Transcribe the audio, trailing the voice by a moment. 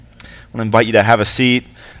want to invite you to have a seat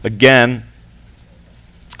again.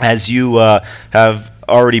 As you have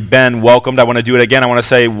already been welcomed, I want to do it again. I want to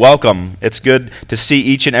say welcome. It's good to see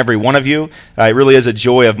each and every one of you. It really is a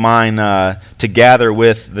joy of mine to gather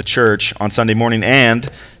with the church on Sunday morning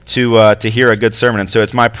and to hear a good sermon. And so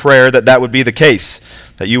it's my prayer that that would be the case,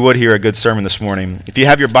 that you would hear a good sermon this morning. If you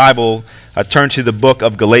have your Bible, turn to the book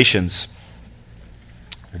of Galatians.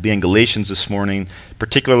 We'll be in Galatians this morning,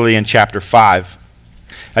 particularly in chapter 5.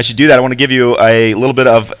 As you do that, I want to give you a little bit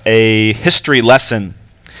of a history lesson.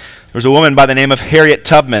 There's a woman by the name of Harriet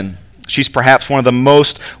Tubman. She's perhaps one of the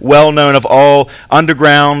most well-known of all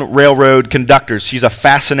Underground Railroad conductors. She's a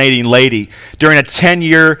fascinating lady. During a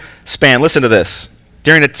 10-year span, listen to this.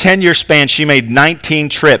 During a 10-year span, she made 19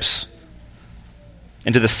 trips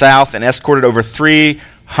into the South and escorted over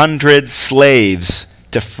 300 slaves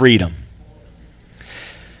to freedom.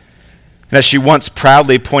 And as she once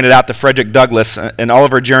proudly pointed out to Frederick Douglass, in all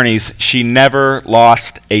of her journeys, she never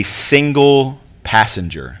lost a single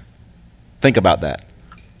passenger. Think about that.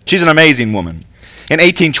 She's an amazing woman. In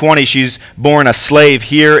 1820, she's born a slave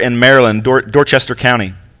here in Maryland, Dorchester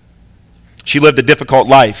County. She lived a difficult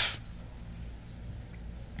life.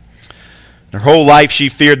 Her whole life, she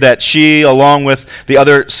feared that she, along with the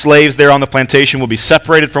other slaves there on the plantation, would be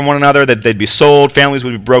separated from one another, that they'd be sold, families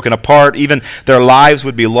would be broken apart, even their lives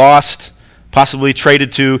would be lost, possibly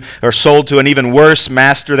traded to or sold to an even worse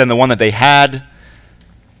master than the one that they had.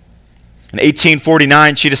 In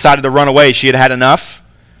 1849, she decided to run away. She had had enough.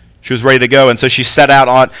 She was ready to go, and so she set out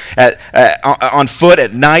on foot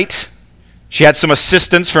at night. She had some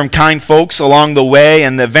assistance from kind folks along the way,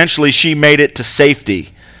 and eventually she made it to safety.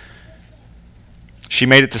 She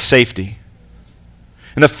made it to safety.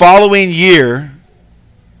 In the following year,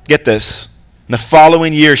 get this, in the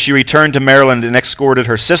following year she returned to Maryland and escorted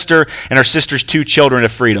her sister and her sister's 2 children to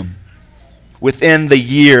freedom. Within the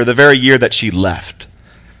year, the very year that she left.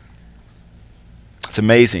 It's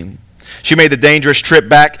amazing. She made the dangerous trip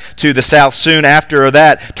back to the South soon after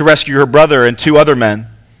that to rescue her brother and 2 other men.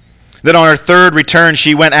 Then on her 3rd return,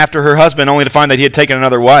 she went after her husband only to find that he had taken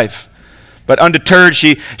another wife. But undeterred,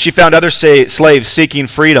 she found other slaves seeking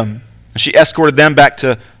freedom. And she escorted them back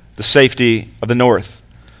to the safety of the North.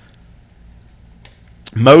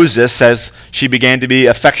 Moses, as she began to be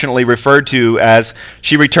affectionately referred to as,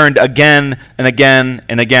 she returned again and again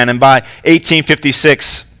and again. And by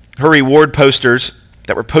 1856, her reward posters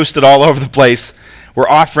that were posted all over the place were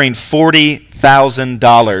offering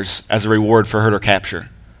 $40,000 as a reward for her capture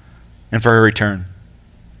and for her return.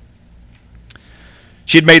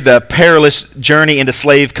 She had made the perilous journey into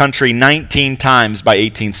slave country 19 times by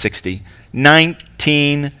 1860.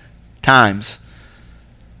 19 times.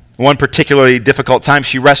 One particularly difficult time,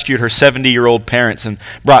 she rescued her 70-year-old parents and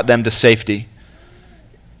brought them to safety.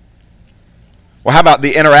 Well, how about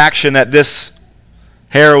the interaction that this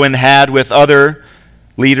heroine had with other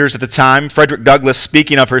leaders at the time? Frederick Douglass,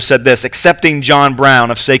 speaking of her, said this, "Excepting John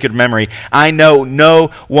Brown of sacred memory, I know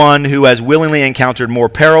no one who has willingly encountered more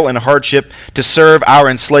peril and hardship to serve our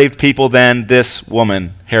enslaved people than this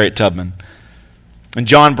woman, Harriet Tubman." And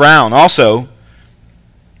John Brown also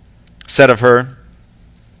said of her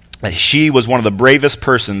that she was one of the bravest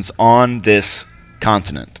persons on this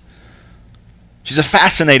continent. She's a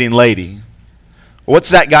fascinating lady.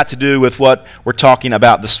 What's that got to do with what we're talking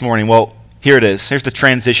about this morning? Well, here it is. Here's the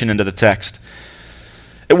transition into the text.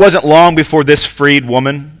 It wasn't long before this freed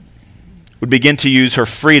woman would begin to use her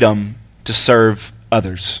freedom to serve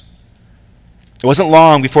others. It wasn't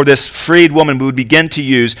long before this freed woman would begin to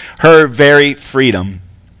use her very freedom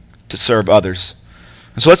to serve others.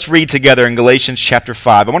 And so let's read together in Galatians chapter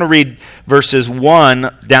 5. I want to read verses 1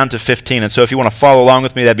 down to 15. And so if you want to follow along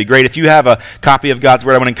with me, that'd be great. If you have a copy of God's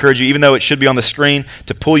Word, I want to encourage you, even though it should be on the screen,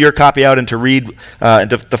 to pull your copy out and to read and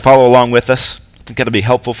to follow along with us. I think that'll be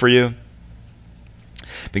helpful for you.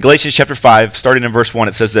 In Galatians chapter 5, starting in verse 1,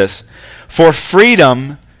 it says this, "For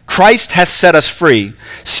freedom Christ has set us free.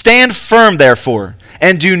 Stand firm, therefore,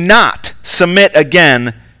 and do not submit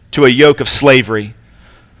again to a yoke of slavery.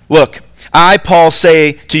 Look, I, Paul,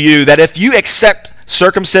 say to you that if you accept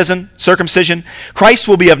circumcision, Christ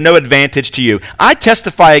will be of no advantage to you. I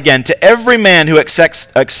testify again to every man who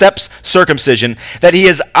accepts circumcision that he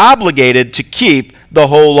is obligated to keep the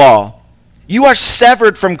whole law. You are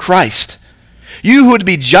severed from Christ. You who would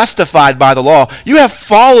be justified by the law, you have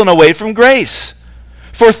fallen away from grace.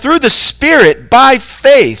 For through the Spirit, by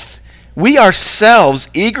faith, we ourselves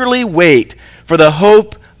eagerly wait for the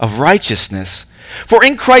hope of righteousness. For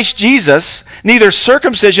in Christ Jesus, neither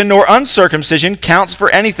circumcision nor uncircumcision counts for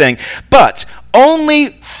anything, but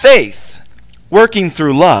only faith working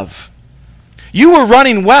through love. You were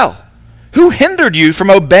running well. Who hindered you from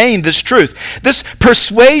obeying this truth? This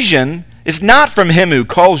persuasion is not from him who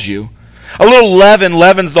calls you. A little leaven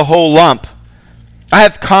leavens the whole lump. I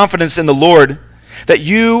have confidence in the Lord that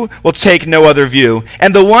you will take no other view,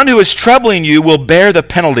 and the one who is troubling you will bear the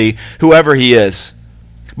penalty, whoever he is.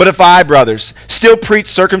 But if I, brothers, still preach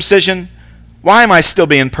circumcision, why am I still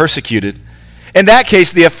being persecuted? In that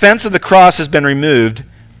case, the offense of the cross has been removed,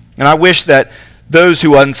 and I wish that those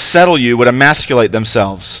who unsettle you would emasculate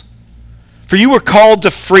themselves. For you were called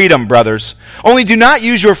to freedom, brothers. Only do not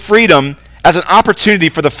use your freedom as an opportunity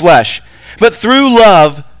for the flesh, but through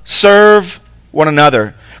love serve one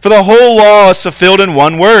another. For the whole law is fulfilled in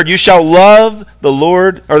one word. You shall love the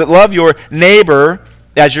Lord, or love your neighbor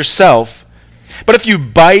as yourself. But if you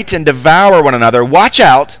bite and devour one another, watch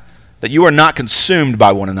out that you are not consumed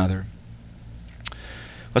by one another.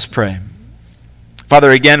 Let's pray. Father,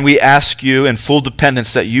 again, we ask you in full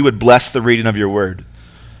dependence that you would bless the reading of your word.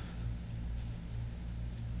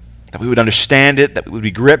 That we would understand it, that we would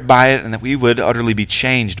be gripped by it, and that we would utterly be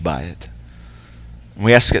changed by it. And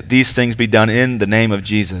we ask that these things be done in the name of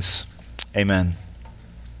Jesus. Amen.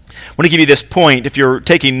 I want to give you this point. If you're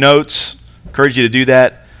taking notes, I encourage you to do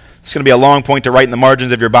that. It's going to be a long point to write in the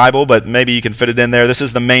margins of your Bible, but maybe you can fit it in there. This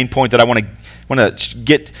is the main point that I want to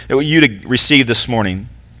get you to receive this morning,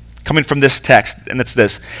 coming from this text, and it's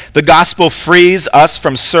this. The gospel frees us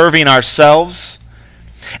from serving ourselves,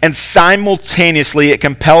 and simultaneously it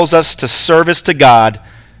compels us to service to God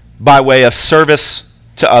by way of service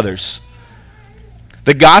to others.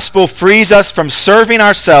 The gospel frees us from serving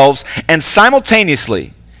ourselves, and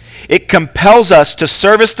simultaneously it compels us to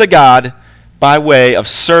service to God by way of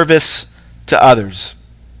service to others.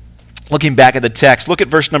 Looking back at the text, look at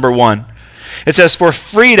verse number 1. It says, "For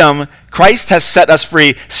freedom Christ has set us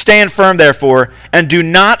free. Stand firm, therefore, and do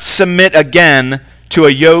not submit again to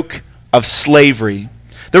a yoke of slavery."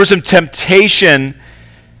 There was some temptation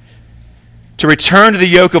to return to the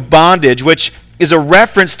yoke of bondage, which is a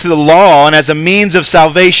reference to the law and as a means of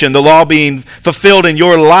salvation, the law being fulfilled in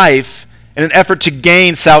your life in an effort to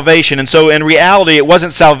gain salvation. And so in reality, it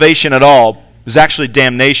wasn't salvation at all. It was actually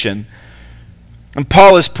damnation. And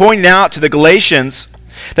Paul is pointing out to the Galatians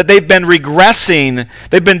that they've been regressing,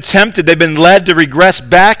 they've been tempted, they've been led to regress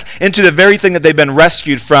back into the very thing that they've been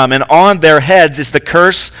rescued from. And on their heads is the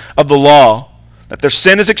curse of the law, that their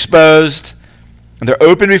sin is exposed, and they're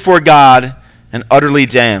open before God and utterly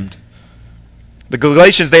damned. The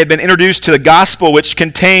Galatians, they had been introduced to the gospel which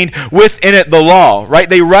contained within it the law, right?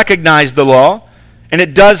 They recognized the law, and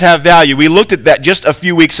it does have value. We looked at that just a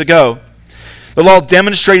few weeks ago. The law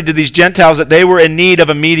demonstrated to these Gentiles that they were in need of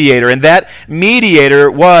a mediator, and that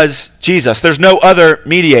mediator was Jesus. There's no other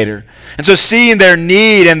mediator. And so seeing their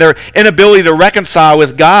need and their inability to reconcile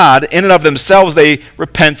with God in and of themselves, they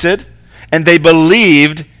repented, and they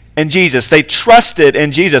believed in Jesus. They trusted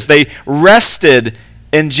in Jesus. They rested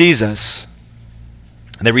in Jesus.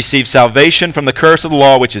 And they received salvation from the curse of the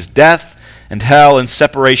law, which is death and hell and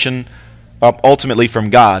separation ultimately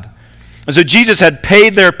from God. And so Jesus had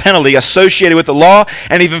paid their penalty associated with the law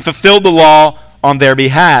and even fulfilled the law on their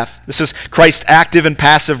behalf. This is Christ's active and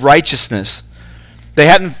passive righteousness. They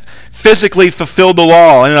hadn't physically fulfilled the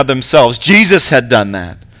law in and of themselves. Jesus had done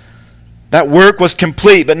that. That work was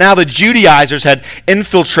complete, but now the Judaizers had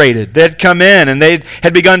infiltrated. They had come in and they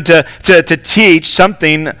had begun to teach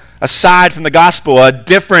something aside from the gospel, a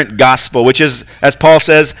different gospel, which is, as Paul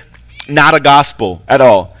says, not a gospel at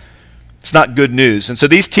all. It's not good news. And so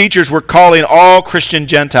these teachers were calling all Christian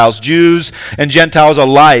Gentiles, Jews and Gentiles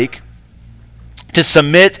alike, to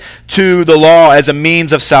submit to the law as a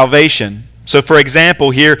means of salvation. So for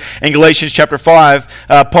example, here in Galatians chapter 5,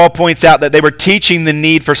 Paul points out that they were teaching the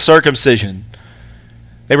need for circumcision.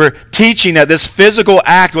 They were teaching that this physical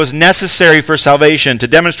act was necessary for salvation, to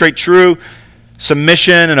demonstrate true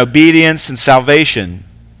submission and obedience and salvation.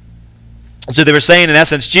 So they were saying, in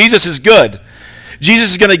essence, Jesus is good.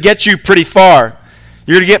 Jesus is going to get you pretty far.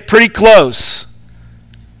 You're going to get pretty close.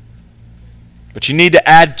 But you need to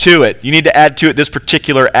add to it. You need to add to it this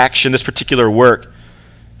particular action, this particular work.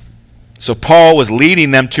 So Paul was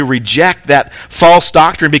leading them to reject that false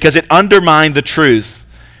doctrine because it undermined the truth.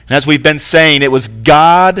 And as we've been saying, it was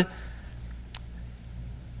God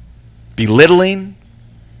belittling,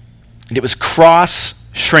 and it was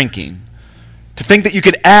cross-shrinking. To think that you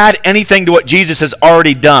could add anything to what Jesus has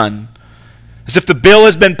already done. As if the bill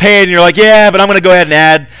has been paid and you're like, yeah, but I'm going to go ahead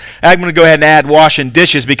and add washing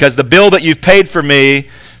dishes because the bill that you've paid for me,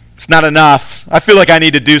 it's not enough. I feel like I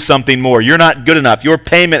need to do something more. You're not good enough. Your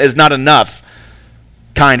payment is not enough,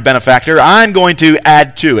 kind benefactor. I'm going to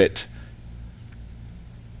add to it.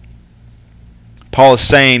 Paul is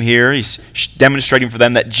saying here, he's demonstrating for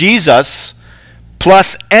them that Jesus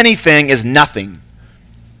plus anything is nothing.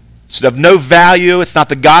 It's of no value. It's not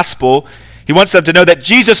the gospel. He wants them to know that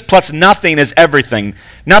Jesus plus nothing is everything.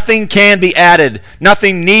 Nothing can be added.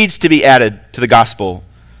 Nothing needs to be added to the gospel.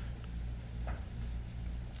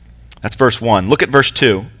 That's verse 1. Look at verse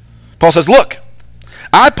 2. Paul says, look,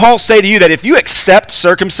 I, Paul, say to you that if you accept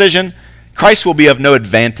circumcision, Christ will be of no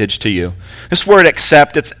advantage to you. This word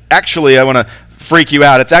accept, it's actually, I want to freak you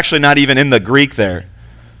out, it's actually not even in the Greek there.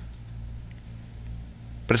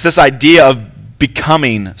 But it's this idea of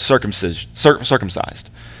becoming circumcised.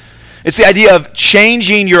 It's the idea of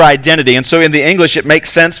changing your identity. And so in the English, it makes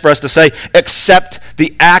sense for us to say, accept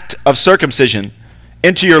the act of circumcision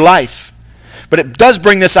into your life. But it does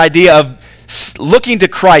bring this idea of looking to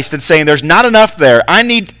Christ and saying, there's not enough there. I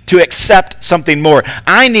need to accept something more.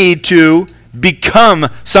 I need to become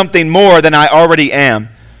something more than I already am.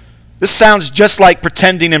 This sounds just like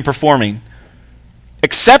pretending and performing.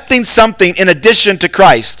 Accepting something in addition to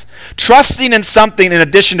Christ. Trusting in something in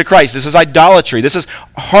addition to Christ. This is idolatry. This is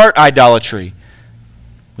heart idolatry.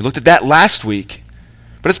 We looked at that last week.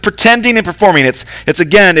 But it's pretending and performing.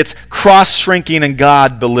 It's cross-shrinking and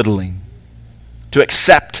God belittling. To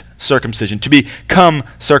accept circumcision. To become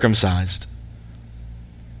circumcised.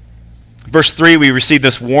 Verse 3, we receive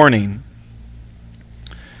this warning.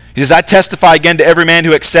 He says, I testify again to every man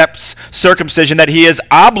who accepts circumcision that he is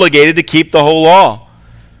obligated to keep the whole law.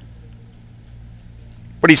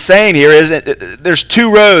 What he's saying here is there's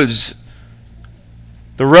two roads.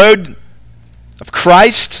 The road of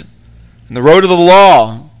Christ and the road of the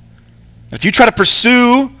law. And if you try to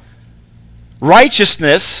pursue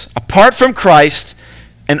righteousness apart from Christ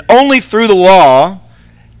and only through the law,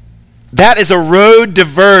 that is a road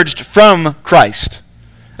diverged from Christ.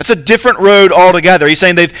 That's a different road altogether. He's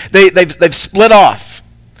saying they've split off.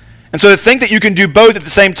 And so to think that you can do both at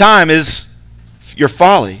the same time is your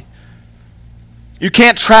folly. You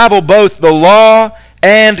can't travel both the law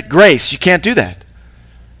and grace. You can't do that.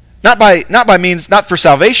 Not for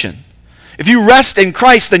salvation. If you rest in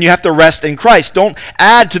Christ, then you have to rest in Christ. Don't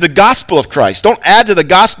add to the gospel of Christ. Don't add to the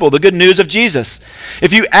gospel the good news of Jesus.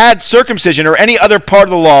 If you add circumcision or any other part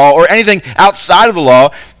of the law or anything outside of the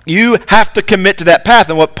law, you have to commit to that path.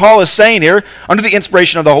 And what Paul is saying here, under the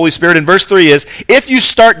inspiration of the Holy Spirit in verse 3 is, if you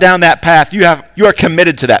start down that path, you are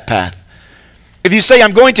committed to that path. If you say,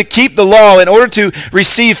 I'm going to keep the law in order to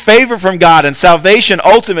receive favor from God and salvation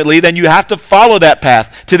ultimately, then you have to follow that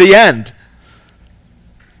path to the end.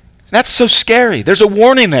 That's so scary. There's a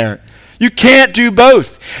warning there. You can't do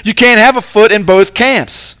both. You can't have a foot in both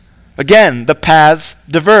camps. Again, the paths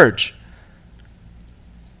diverge.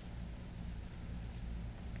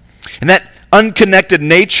 And that unconnected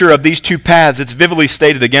nature of these two paths, it's vividly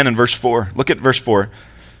stated again in verse 4. Look at verse 4. It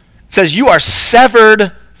says, you are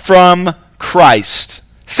severed from Christ.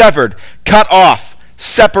 Severed, cut off,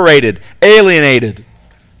 separated, alienated.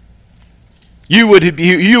 You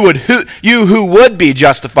who would be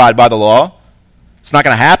justified by the law. It's not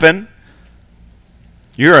going to happen.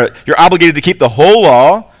 You're obligated to keep the whole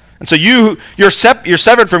law. And so you're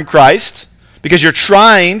severed from Christ because you're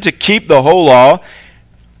trying to keep the whole law.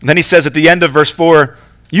 And then he says at the end of verse 4,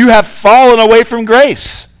 you have fallen away from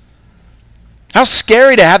grace. How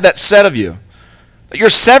scary to have that said of you. You're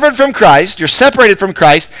severed from Christ, you're separated from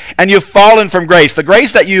Christ, and you've fallen from grace. The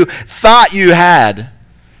grace that you thought you had,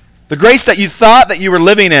 the grace that you thought that you were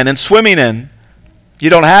living in and swimming in, you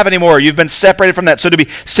don't have anymore. You've been separated from that. So to be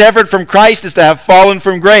severed from Christ is to have fallen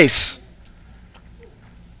from grace.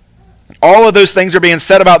 All of those things are being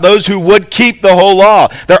said about those who would keep the whole law.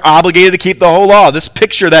 They're obligated to keep the whole law. This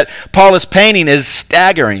picture that Paul is painting is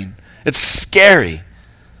staggering. It's scary.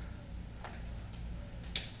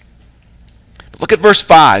 But look at verse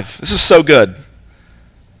 5. This is so good.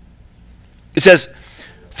 It says,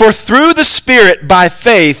 for through the Spirit by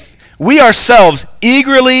faith we ourselves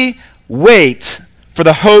eagerly wait for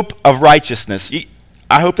the hope of righteousness.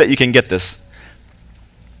 I hope that you can get this.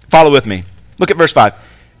 Follow with me. Look at verse 5.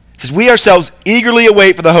 It says, we ourselves eagerly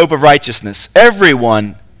await for the hope of righteousness.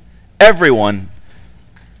 Everyone,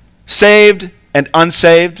 saved and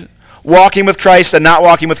unsaved, walking with Christ and not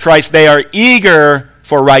walking with Christ, they are eager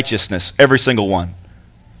for righteousness. Every single one.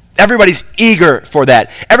 Everybody's eager for that.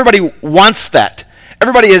 Everybody wants that.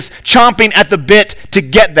 Everybody is chomping at the bit to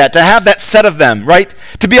get that, to have that said of them, right?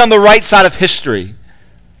 To be on the right side of history.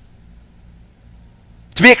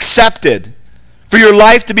 To be accepted. For your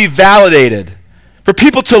life to be validated. For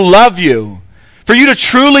people to love you. For you to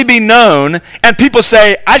truly be known, and people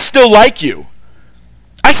say, I still like you.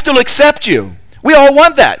 I still accept you. We all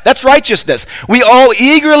want that. That's righteousness. We all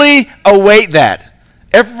eagerly await that.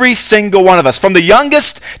 Every single one of us, from the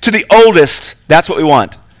youngest to the oldest, that's what we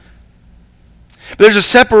want. But there's a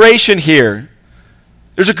separation here.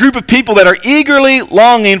 There's a group of people that are eagerly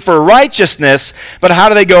longing for righteousness, but how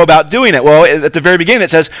do they go about doing it? Well, at the very beginning it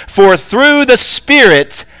says, "For through the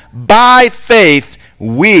Spirit, by faith,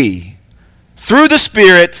 through the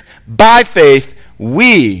Spirit, by faith,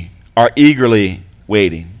 we are eagerly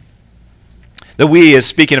waiting." The "we" is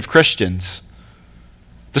speaking of Christians.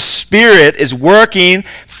 The Spirit is working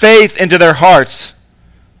faith into their hearts.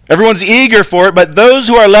 Everyone's eager for it, but those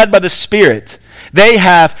who are led by the Spirit, they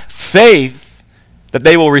have faith that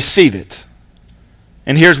they will receive it.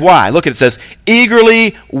 And here's why. Look at it. It says,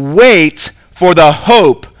 "Eagerly wait for the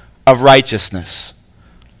hope of righteousness."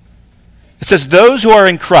 It says those who are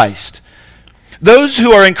in Christ,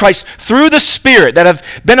 through the Spirit, that have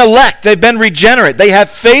been elect, they've been regenerate, they have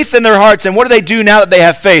faith in their hearts. And what do they do now that they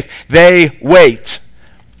have faith? They wait.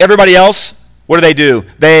 Everybody else, what do?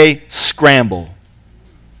 They scramble.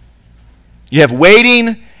 You have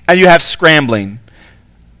waiting and you have scrambling.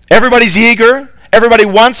 Everybody's eager. Everybody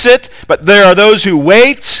wants it, but there are those who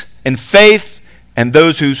wait in faith and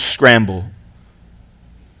those who scramble.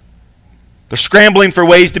 They're scrambling for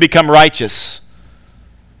ways to become righteous.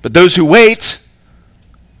 But those who wait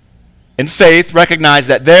in faith recognize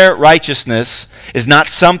that their righteousness is not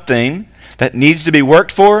something that needs to be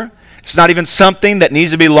worked for. It's not even something that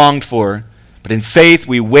needs to be longed for. But in faith,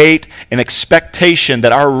 we wait in expectation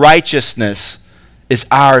that our righteousness is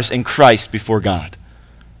ours in Christ before God.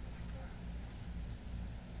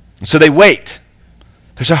 And so they wait.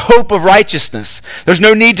 There's a hope of righteousness. There's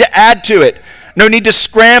no need to add to it. No need to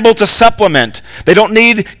scramble to supplement. They don't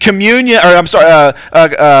need communion, they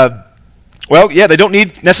don't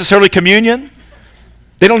need necessarily communion.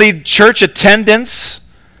 They don't need church attendance.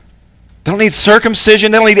 They don't need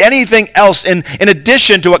circumcision. They don't need anything else in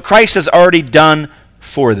addition to what Christ has already done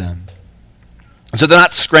for them. And so they're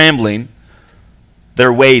not scrambling.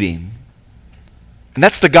 They're waiting. And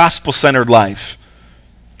that's the gospel-centered life.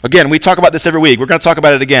 Again, we talk about this every week. We're going to talk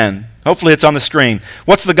about it again. Hopefully it's on the screen.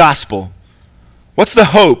 What's the gospel? What's the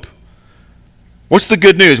hope? What's the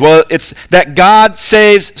good news? Well, it's that God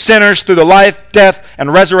saves sinners through the life, death,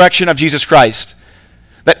 and resurrection of Jesus Christ.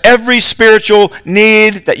 That every spiritual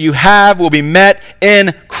need that you have will be met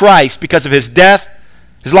in Christ because of his death,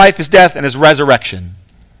 his life, his death, and his resurrection.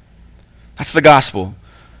 That's the gospel.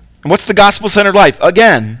 And what's the gospel-centered life?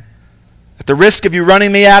 Again, at the risk of you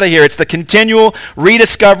running me out of here, it's the continual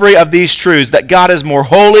rediscovery of these truths, that God is more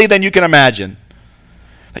holy than you can imagine,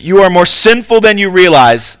 that you are more sinful than you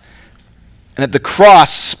realize, and that the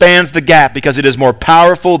cross spans the gap because it is more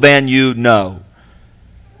powerful than you know.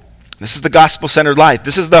 This is the gospel-centered life.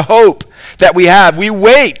 This is the hope that we have. We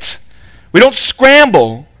wait. We don't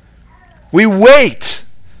scramble. We wait.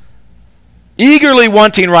 Eagerly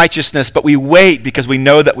wanting righteousness, but we wait because we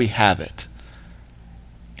know that we have it.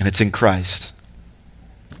 And it's in Christ.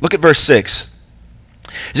 Look at verse 6.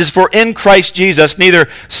 It says, "For in Christ Jesus neither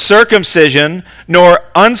circumcision nor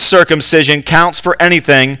uncircumcision counts for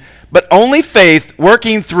anything, but only faith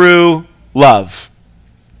working through love."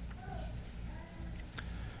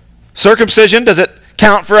 Circumcision, does it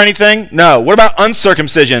count for anything? No. What about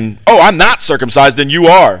uncircumcision? Oh, I'm not circumcised and you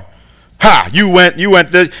are. Ha, you went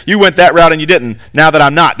that route and you didn't. Now that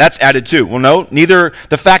I'm not, that's added too. Well, no, neither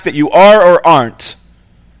the fact that you are or aren't,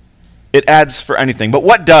 it adds for anything. But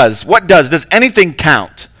what does? Does anything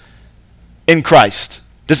count in Christ?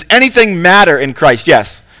 Does anything matter in Christ?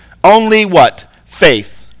 Yes. Only what?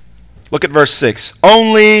 Faith. Look at verse 6.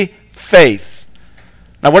 Only faith.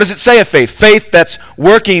 Now, what does it say of faith? Faith that's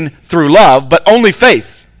working through love, but only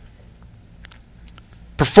faith.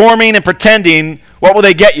 Performing and pretending, what will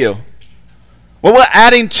they get you? What will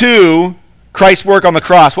adding to Christ's work on the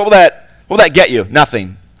cross, what will that get you?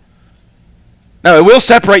 Nothing. No, it will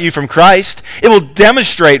separate you from Christ. It will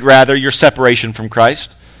demonstrate, rather, your separation from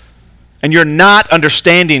Christ. And you're not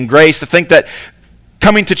understanding grace to think that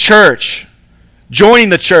coming to church, joining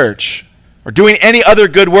the church, or doing any other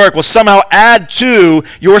good work will somehow add to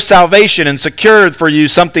your salvation and secure for you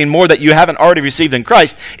something more that you haven't already received in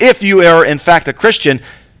Christ, if you are in fact a Christian,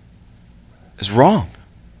 is wrong.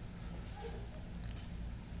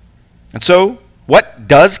 And so, what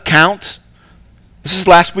does count? This is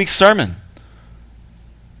last week's sermon.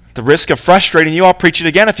 At the risk of frustrating you, I'll preach it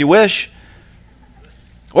again if you wish.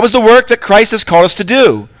 What was the work that Christ has called us to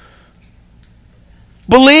do?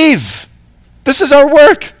 Believe. This is our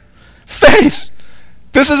work. Faith.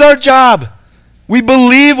 This is our job. We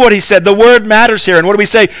believe what he said. The word matters here. And what do we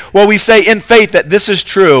say? Well, we say in faith that this is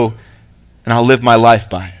true, and I'll live my life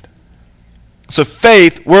by it. So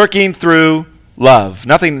faith working through love.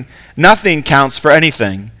 Nothing nothing counts for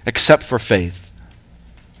anything except for faith.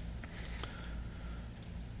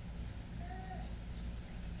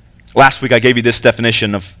 Last week I gave you this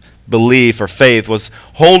definition of belief or faith was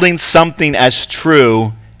holding something as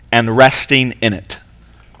true and resting in it.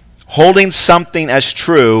 Holding something as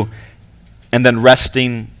true and then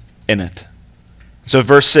resting in it. So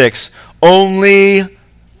verse 6, only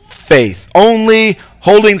faith. Only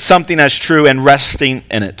holding something as true and resting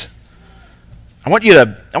in it. I want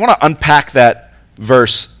to unpack that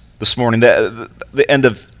verse this morning, the end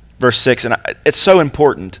of verse 6, and it's so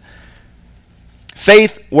important.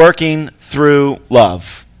 Faith working through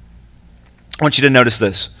love. I want you to notice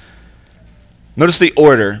this. Notice the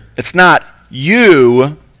order. It's not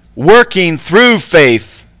you working through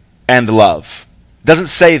faith and love. It doesn't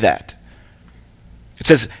say that. It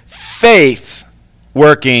says faith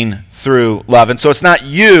working through love. And so it's not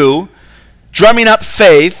you drumming up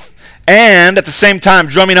faith and at the same time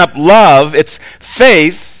drumming up love. It's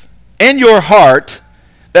faith in your heart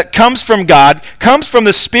that comes from God, comes from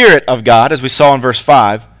the Spirit of God, as we saw in verse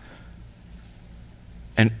 5.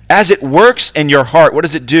 And as it works in your heart, what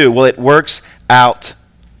does it do? Well, it works out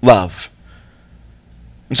love.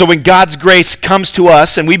 And so when God's grace comes to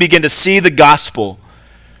us and we begin to see the gospel,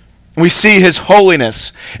 and we see his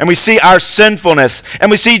holiness, and we see our sinfulness, and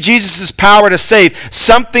we see Jesus' power to save,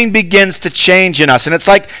 something begins to change in us. And it's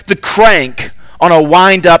like the crank on a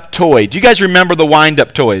wind-up toy. Do you guys remember the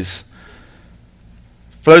wind-up toys?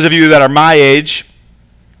 For those of you that are my age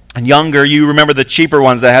and younger, you remember the cheaper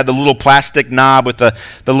ones that had the little plastic knob with the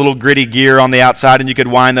little gritty gear on the outside, and you could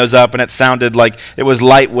wind those up, and it sounded like it was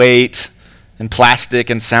lightweight and plastic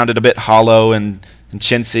and sounded a bit hollow and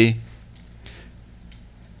chintzy.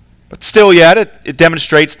 But still yet, it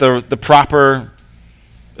demonstrates the proper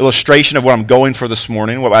illustration of what I'm going for this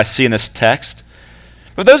morning, what I see in this text.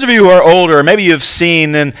 But those of you who are older, maybe you've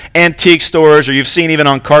seen in antique stores or you've seen even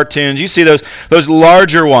on cartoons, you see those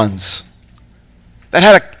larger ones that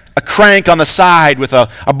had a crank on the side with a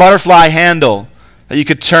butterfly handle that you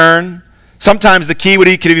could turn. Sometimes the key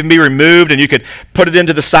could even be removed and you could put it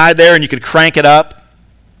into the side there and you could crank it up.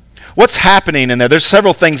 What's happening in there? There's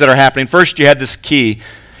several things that are happening. First, you had this key.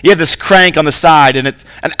 You have this crank on the side, and it's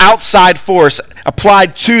an outside force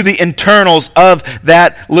applied to the internals of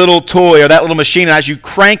that little toy or that little machine. And as you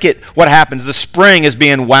crank it, what happens? The spring is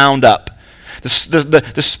being wound up.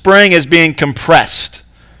 The spring is being compressed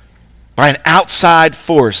by an outside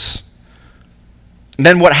force. And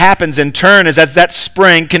then what happens in turn is as that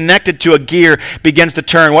spring connected to a gear begins to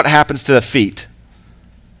turn, what happens to the feet?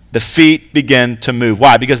 The feet begin to move.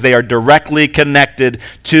 Why? Because they are directly connected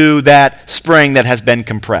to that spring that has been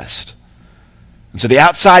compressed. And so the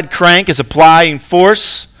outside crank is applying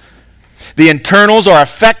force. The internals are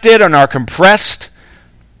affected and are compressed.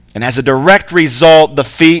 And as a direct result, the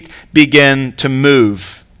feet begin to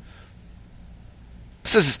move.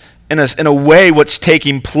 This is, in a way, what's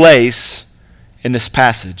taking place in this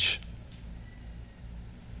passage.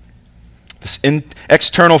 This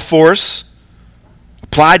external force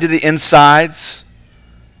applied to the insides.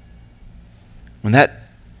 When that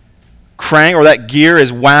crank or that gear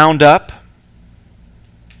is wound up,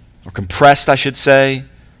 or compressed, I should say,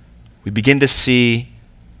 we begin to see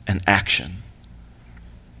an action.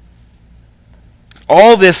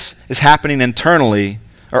 All this is happening internally,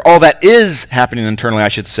 or all that is happening internally, I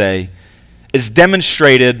should say, is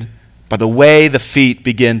demonstrated by the way the feet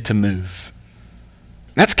begin to move.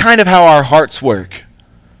 That's kind of how our hearts work.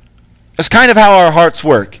 That's kind of how our hearts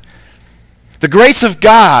work. The grace of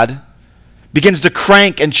God begins to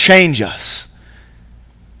crank and change us.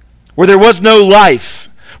 Where there was no life,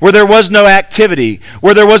 where there was no activity,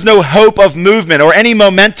 where there was no hope of movement or any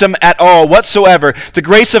momentum at all whatsoever, the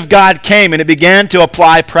grace of God came and it began to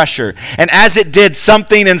apply pressure. And as it did,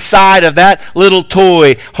 something inside of that little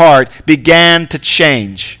toy heart began to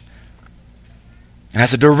change. And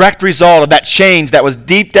as a direct result of that change that was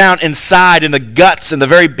deep down inside in the guts and the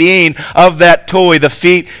very being of that toy, the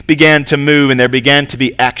feet began to move and there began to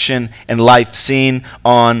be action and life seen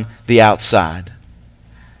on the outside.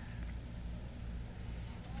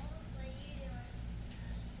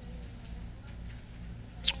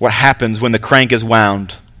 What happens when the crank is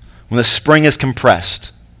wound, when the spring is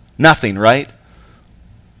compressed? Nothing, right?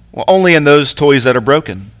 Well, only in those toys that are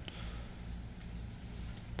broken.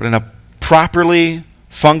 But in a properly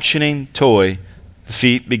functioning toy, the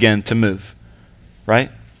feet begin to move, right?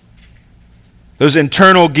 Those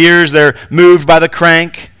internal gears, they're moved by the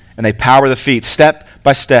crank and they power the feet step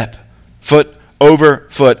by step, foot over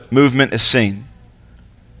foot. Movement is seen.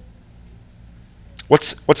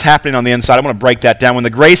 What's happening on the inside? I want to break that down. When the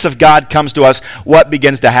grace of God comes to us, what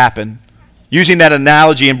begins to happen? Using that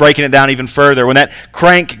analogy and breaking it down even further, when that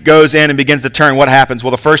crank goes in and begins to turn, what happens?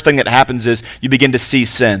 Well, the first thing that happens is you begin to see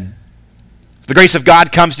sin. The grace of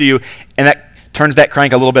God comes to you, and that turns that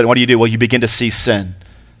crank a little bit. And what do? Well, you begin to see sin.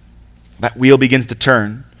 That wheel begins to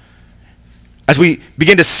turn. As we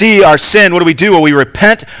begin to see our sin, what do? Well, we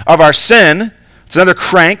repent of our sin. It's another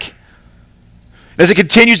crank. As it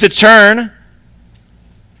continues to turn,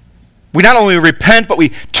 we not only repent, but we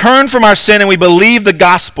turn from our sin and we believe the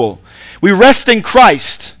gospel. We rest in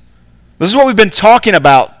Christ. This is what we've been talking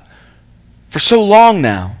about for so long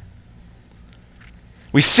now.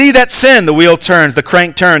 We see that sin, the wheel turns, the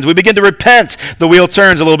crank turns. We begin to repent, the wheel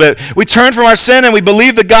turns a little bit. We turn from our sin and we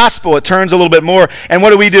believe the gospel, it turns a little bit more. And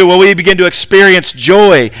what do? Well, we begin to experience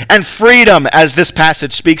joy and freedom, as this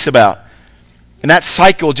passage speaks about. And that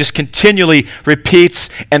cycle just continually repeats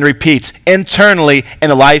and repeats internally in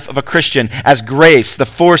the life of a Christian as grace, the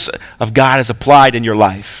force of God, is applied in your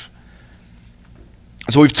life.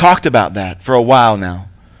 So we've talked about that for a while now.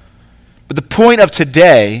 But the point of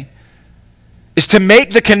today is to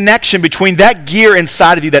make the connection between that gear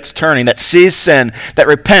inside of you that's turning, that sees sin, that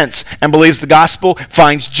repents and believes the gospel,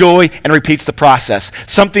 finds joy, and repeats the process.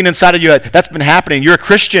 Something inside of you that's been happening. You're a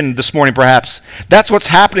Christian this morning, perhaps. That's what's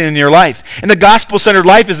happening in your life. And the gospel-centered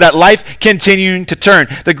life is that life continuing to turn.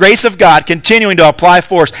 The grace of God continuing to apply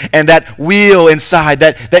force, and that wheel inside,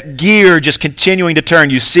 that gear just continuing to turn.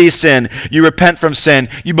 You see sin, you repent from sin,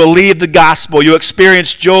 you believe the gospel, you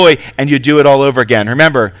experience joy, and you do it all over again.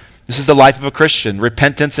 Remember, this is the life of a Christian,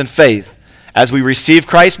 repentance and faith. As we receive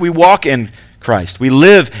Christ, we walk in Christ. We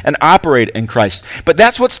live and operate in Christ. But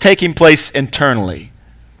that's what's taking place internally.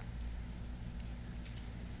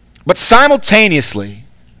 But simultaneously,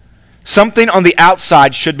 something on the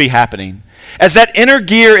outside should be happening. As that inner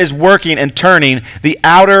gear is working and turning, the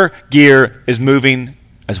outer gear is moving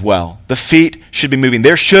as well. The feet should be moving.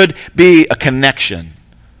 There should be a connection.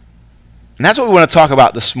 And that's what we want to talk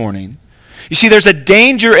about this morning. You see, there's a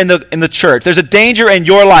danger in the church. There's a danger in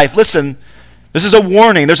your life. Listen, this is a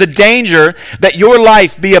warning. There's a danger that your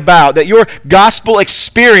life be about, that your gospel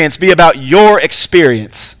experience be about your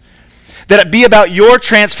experience, that it be about your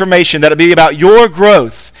transformation, that it be about your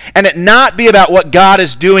growth, and it not be about what God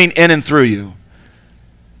is doing in and through you.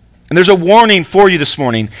 And there's a warning for you this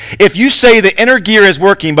morning. If you say the inner gear is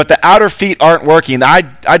working, but the outer feet aren't working, I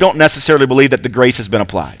don't necessarily believe that the grace has been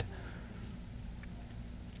applied.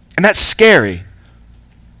 And that's scary,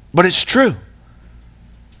 but it's true.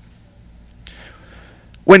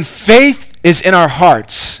 When faith is in our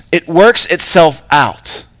hearts, it works itself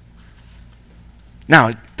out.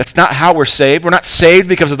 Now, that's not how we're saved. We're not saved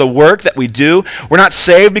because of the work that we do. We're not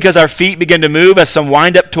saved because our feet begin to move as some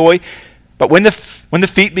wind-up toy. But when the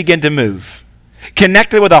feet begin to move,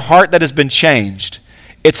 connected with a heart that has been changed,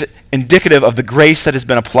 it's indicative of the grace that has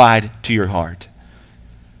been applied to your heart.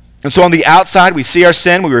 And so on the outside, we see our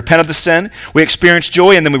sin, we repent of the sin, we experience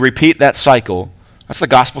joy, and then we repeat that cycle. That's the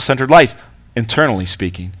gospel-centered life, internally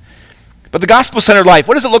speaking. But the gospel-centered life,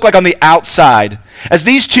 what does it look like on the outside? As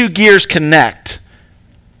these two gears connect,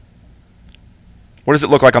 what does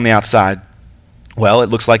it look like on the outside? Well,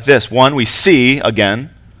 it looks like this. One, we see,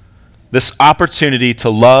 again, this opportunity to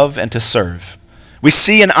love and to serve. We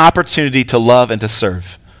see an opportunity to love and to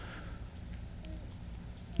serve.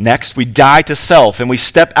 Next, we die to self and we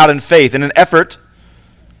step out in faith in an effort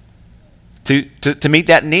to meet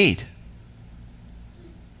that need.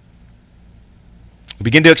 We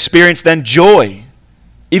begin to experience then joy,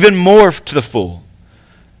 even more to the full,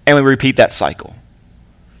 and we repeat that cycle.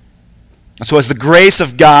 And so as the grace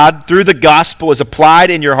of God through the gospel is applied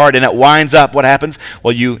in your heart and it winds up, what happens?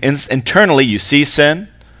 Well, internally you see sin,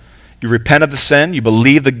 you repent of the sin, you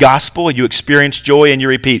believe the gospel, you experience joy, and you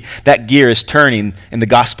repeat. That gear is turning in the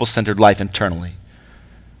gospel-centered life internally.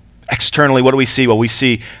 Externally, what do we see? Well, we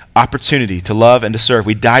see opportunity to love and to serve.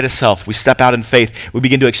 We die to self. We step out in faith. We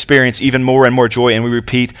begin to experience even more and more joy, and we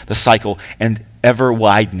repeat the cycle, and ever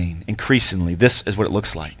widening, increasingly. This is what it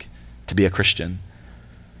looks like to be a Christian.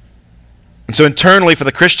 And so internally for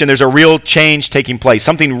the Christian, there's a real change taking place,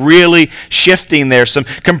 something really shifting there, some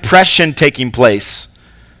compression taking place.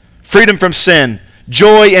 Freedom from sin,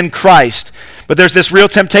 joy in Christ. But there's this real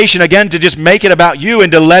temptation, again, to just make it about you and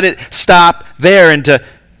to let it stop there and to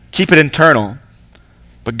keep it internal.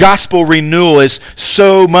 But gospel renewal is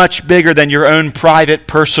so much bigger than your own private,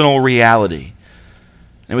 personal reality.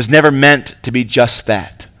 It was never meant to be just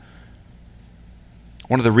that.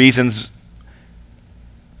 One of the reasons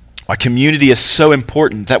why community is so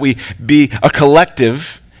important, that we be a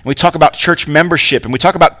collective. And we talk about church membership and we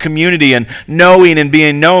talk about community and knowing and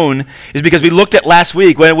being known, is because we looked at last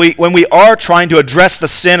week when we are trying to address the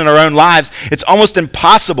sin in our own lives, it's almost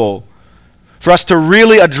impossible for us to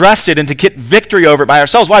really address it and to get victory over it by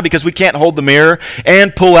ourselves. Why? Because we can't hold the mirror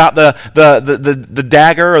and pull out the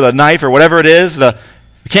dagger or the knife or whatever it is.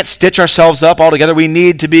 We can't stitch ourselves up all together. We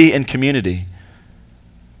need to be in community.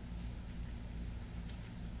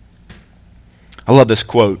 I love this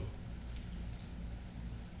quote.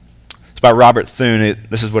 It's by Robert Thune.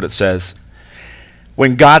 This is what it says.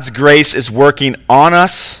 When God's grace is working on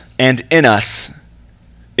us and in us,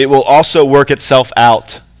 it will also work itself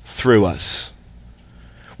out through us.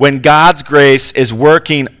 When God's grace is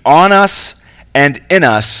working on us and in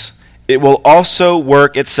us, it will also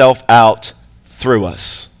work itself out through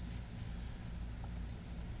us.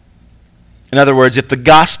 In other words, if the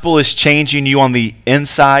gospel is changing you on the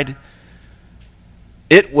inside,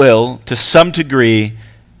 it will, to some degree,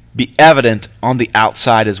 be evident on the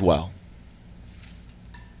outside as well.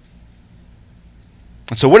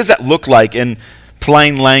 And so what does that look like in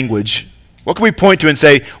plain language? What can we point to and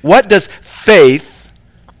say, what does faith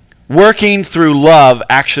working through love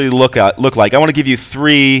actually look like? I want to give you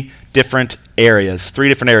three different areas.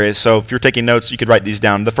 So if you're taking notes, you could write these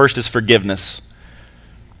down. The first is forgiveness.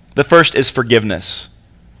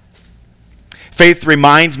 Faith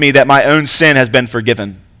reminds me that my own sin has been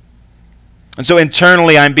forgiven. And so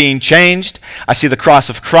internally I'm being changed. I see the cross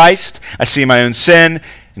of Christ. I see my own sin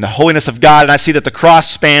and the holiness of God, and I see that the cross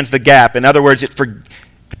spans the gap. In other words, it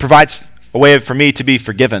provides a way for me to be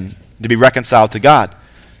forgiven, to be reconciled to God.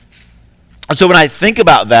 And so when I think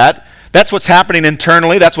about that, that's what's happening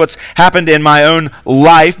internally. That's what's happened in my own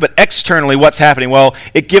life. But externally, what's happening? Well,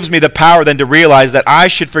 it gives me the power then to realize that I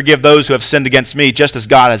should forgive those who have sinned against me just as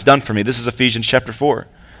God has done for me. This is Ephesians chapter 4.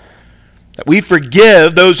 That we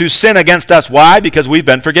forgive those who sin against us. Why? Because we've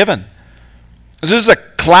been forgiven. This is a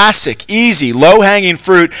classic, easy, low-hanging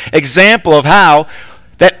fruit example of how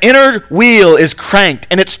that inner wheel is cranked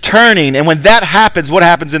and it's turning. And when that happens, what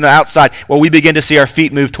happens in the outside? Well, we begin to see our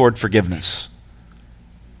feet move toward forgiveness.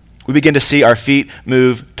 We begin to see our feet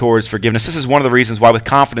move towards forgiveness. This is one of the reasons why with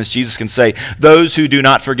confidence Jesus can say, those who do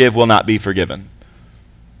not forgive will not be forgiven.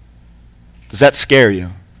 Does that scare you?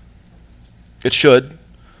 It should.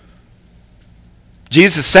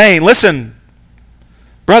 Jesus is saying, listen,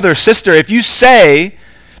 brother, sister, if you say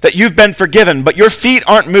that you've been forgiven, but your feet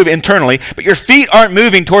aren't moving internally, but your feet aren't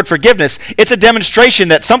moving toward forgiveness, it's a demonstration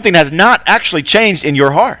that something has not actually changed in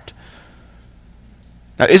your heart.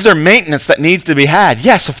 Now, is there maintenance that needs to be had?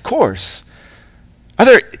 Yes, of course. Are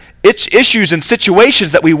there issues and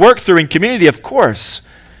situations that we work through in community? Of course.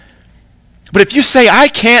 But if you say, I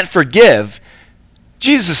can't forgive,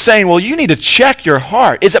 Jesus is saying, well, you need to check your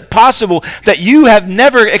heart. Is it possible that you have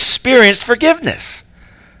never experienced forgiveness?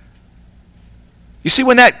 You see,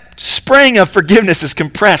 when that spring of forgiveness is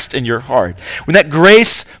compressed in your heart, when that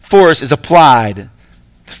grace force is applied,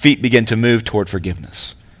 the feet begin to move toward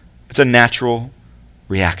forgiveness. It's a natural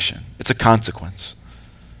reaction. It's a consequence.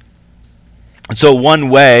 And so one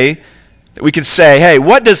way that we can say, hey,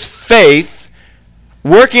 what does faith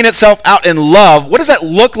working itself out in love, what does that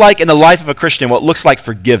look like in the life of a Christian? Well, it looks like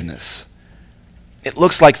forgiveness. It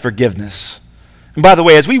looks like forgiveness. And by the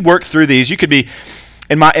way, as we work through these, you could be,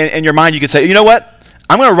 in your mind, you could say, you know what?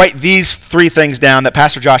 I'm going to write these three things down that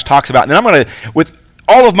Pastor Josh talks about, and then I'm going to, with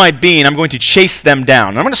all of my being, I'm going to chase them down.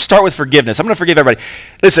 And I'm going to start with forgiveness. I'm going to forgive everybody.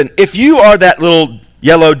 Listen, if you are that little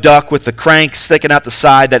yellow duck with the crank sticking out the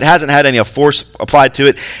side that hasn't had any force applied to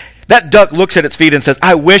it, that duck looks at its feet and says,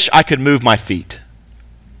 I wish I could move my feet.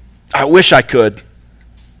 I wish I could.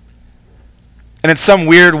 And in some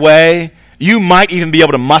weird way, you might even be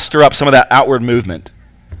able to muster up some of that outward movement.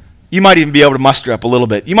 You might even be able to muster up a little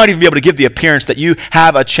bit. You might even be able to give the appearance that you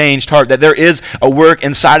have a changed heart, that there is a work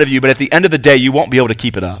inside of you, but at the end of the day, you won't be able to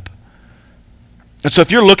keep it up. And so if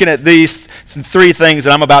you're looking at these three things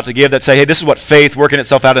that I'm about to give that say, hey, this is what faith working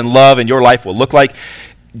itself out in love in your life will look like,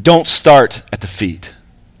 don't start at the feet.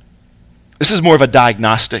 This is more of a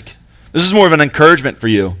diagnostic. This is more of an encouragement for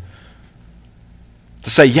you. To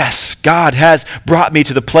say, yes, God has brought me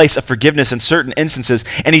to the place of forgiveness in certain instances,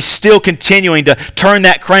 and he's still continuing to turn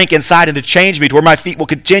that crank inside and to change me to where my feet will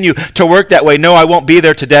continue to work that way. No, I won't be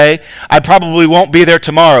there today. I probably won't be there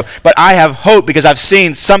tomorrow, but I have hope because I've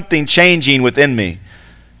seen something changing within me.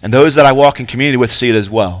 And those that I walk in community with see it as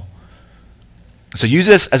well. So use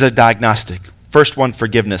this as a diagnostic. First one,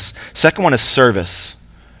 forgiveness. Second one is service.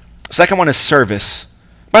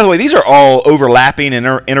 By the way, these are all overlapping and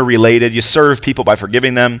interrelated. You serve people by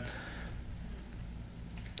forgiving them.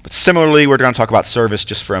 But similarly, we're going to talk about service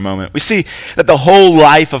just for a moment. We see that the whole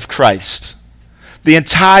life of Christ, the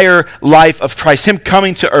entire life of Christ, him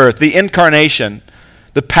coming to earth, the incarnation,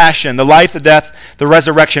 the passion, the life, the death, the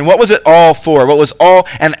resurrection, what was it all for? What was all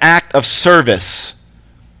an act of service?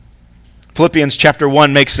 Philippians chapter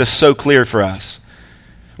 1 makes this so clear for us.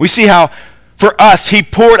 We see how, for us, he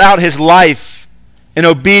poured out his life in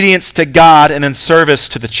obedience to God and in service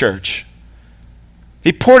to the church.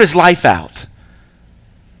 He poured his life out.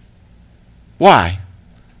 Why?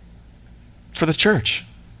 For the church.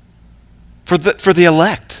 For the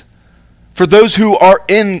elect. For those who are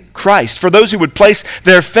in Christ. For those who would place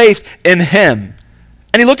their faith in him.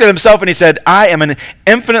 And he looked at himself and he said, I am an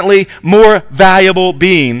infinitely more valuable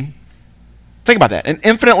being. Think about that. An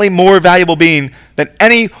infinitely more valuable being than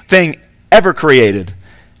anything ever created.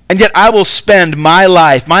 And yet I will spend my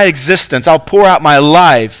life, my existence, I'll pour out my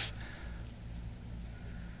life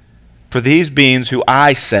for these beings who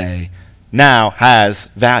I say now has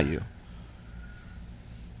value.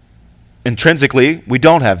 Intrinsically, we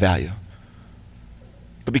don't have value.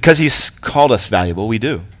 But because he's called us valuable, we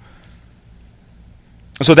do.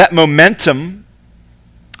 So that momentum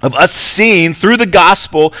of us seeing through the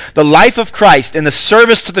gospel the life of Christ in the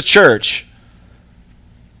service to the church,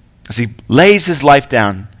 as he lays his life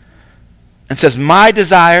down and says, my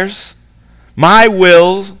desires, my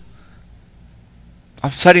will, I'm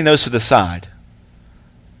setting those to the side.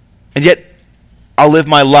 And yet, I'll live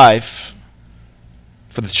my life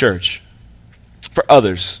for the church, for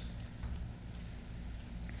others.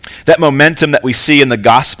 That momentum that we see in the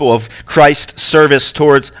gospel of Christ's service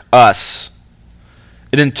towards us,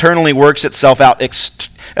 it internally works itself out.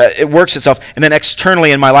 It works itself, and then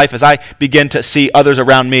externally in my life as I begin to see others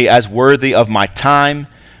around me as worthy of my time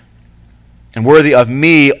and worthy of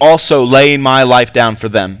me also laying my life down for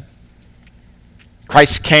them.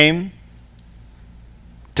 Christ came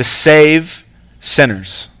to save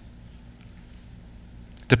sinners,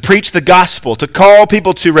 to preach the gospel, to call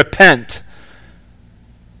people to repent,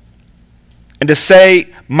 and to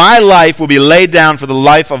say, my life will be laid down for the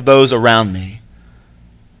life of those around me.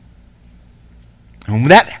 And when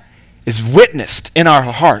that is witnessed in our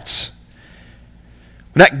hearts,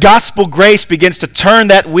 when that gospel grace begins to turn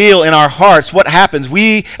that wheel in our hearts, what happens?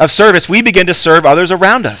 We begin to serve others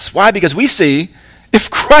around us. Why? Because we see,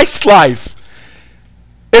 if Christ's life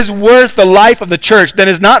is worth the life of the church, then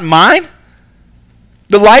is not mine?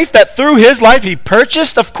 The life that through his life he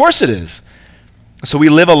purchased? Of course it is. So we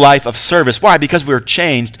live a life of service. Why? Because we're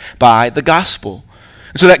changed by the gospel.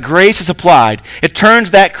 And so that grace is applied. It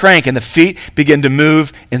turns that crank and the feet begin to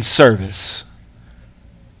move in service.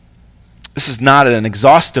 This is not an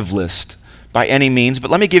exhaustive list by any means,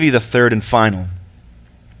 but let me give you the third and final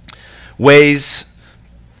ways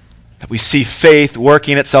that we see faith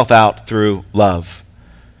working itself out through love.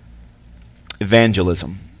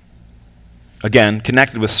 Evangelism. Again,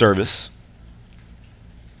 connected with service.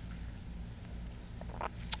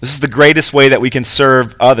 This is the greatest way that we can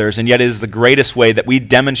serve others, and yet it is the greatest way that we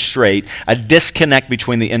demonstrate a disconnect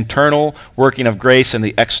between the internal working of grace and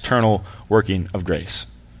the external working of grace.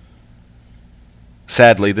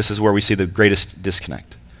 Sadly, this is where we see the greatest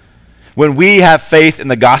disconnect. When we have faith in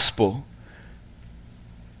the gospel,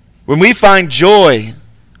 when we find joy,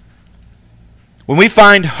 when we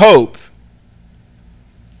find hope,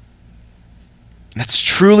 that's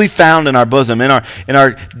truly found in our bosom, in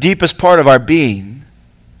our deepest part of our being,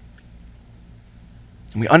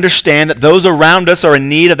 and we understand that those around us are in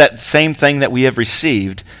need of that same thing that we have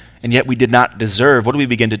received, and yet we did not deserve. What do we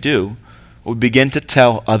begin to do? We begin to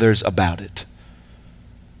tell others about it.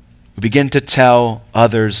 We begin to tell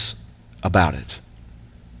others about it.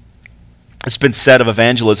 It's been said of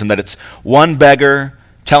evangelism that it's one beggar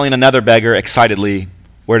telling another beggar excitedly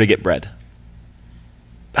where to get bread.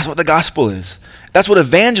 That's what the gospel is. That's what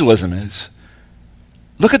evangelism is.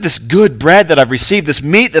 Look at this good bread that I've received, this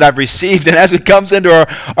meat that I've received, and as it comes into our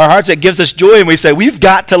hearts, it gives us joy, and we say, we've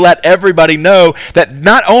got to let everybody know that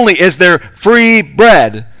not only is there free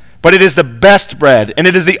bread, but it is the best bread, and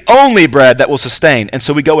it is the only bread that will sustain. And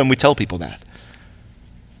so we go and we tell people that.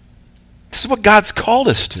 This is what God's called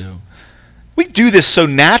us to. We do this so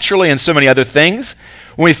naturally in so many other things.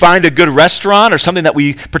 When we find a good restaurant or something that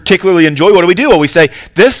we particularly enjoy, what do? Well, we say,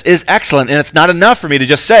 this is excellent, and it's not enough for me to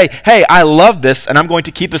just say, hey, I love this, and I'm going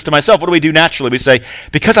to keep this to myself. What do we do naturally? We say,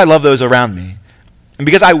 because I love those around me, and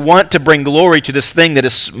because I want to bring glory to this thing that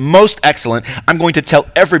is most excellent, I'm going to tell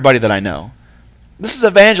everybody that I know. This is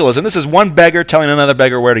evangelism. This is one beggar telling another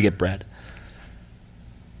beggar where to get bread.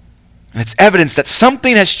 And it's evidence that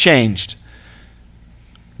something has changed.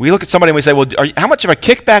 We look at somebody and we say, well, how much of a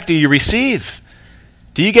kickback do you receive?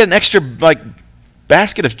 Do you get an extra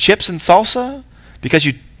basket of chips and salsa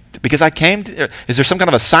because I came? Is there some kind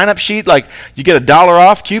of a sign-up sheet like you get $1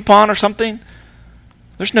 off coupon or something?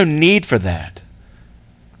 There's no need for that.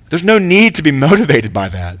 There's no need to be motivated by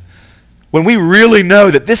that. When we really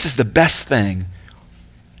know that this is the best thing,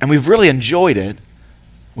 and we've really enjoyed it,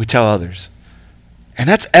 we tell others. And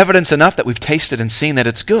that's evidence enough that we've tasted and seen that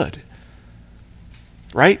it's good.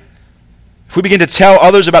 Right? If we begin to tell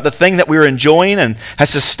others about the thing that we're enjoying and has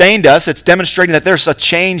sustained us, it's demonstrating that there's a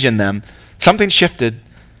change in them. Something shifted,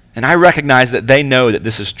 and I recognize that they know that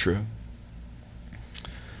this is true.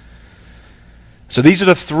 So these are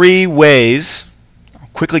the three ways I'll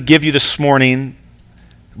quickly give you this morning.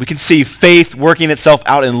 We can see faith working itself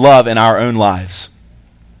out in love in our own lives.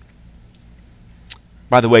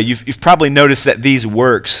 By the way, you've probably noticed that these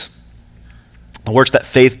works, the works that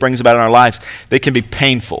faith brings about in our lives, they can be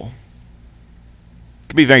painful. It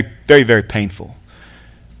can be very, very, very painful.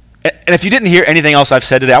 And if you didn't hear anything else I've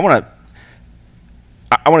said today, I want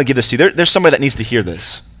to give this to you. There's somebody that needs to hear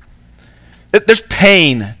this. There's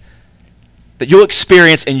pain that you'll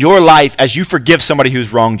experience in your life as you forgive somebody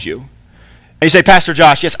who's wronged you. And you say, Pastor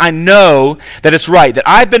Josh, yes, I know that it's right, that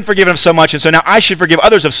I've been forgiven of so much, and so now I should forgive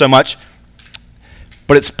others of so much,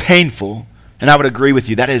 but it's painful, and I would agree with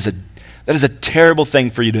you. That is a terrible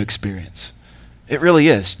thing for you to experience. It really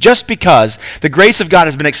is. Just because the grace of God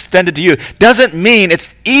has been extended to you doesn't mean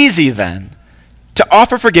it's easy then to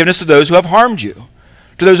offer forgiveness to those who have harmed you,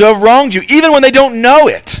 to those who have wronged you, even when they don't know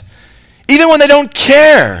it, even when they don't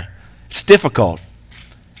care. It's difficult.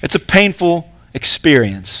 It's a painful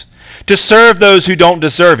experience. To serve those who don't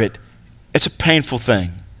deserve it, it's a painful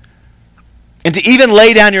thing. And to even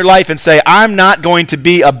lay down your life and say, I'm not going to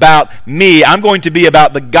be about me. I'm going to be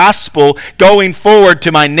about the gospel going forward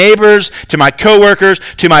to my neighbors, to my coworkers,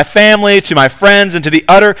 to my family, to my friends, and to the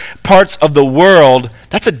other parts of the world.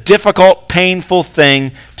 That's a difficult, painful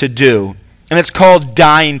thing to do. And it's called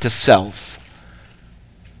dying to self.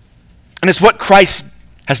 And it's what Christ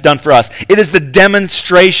has done for us. It is the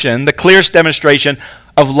demonstration, the clearest demonstration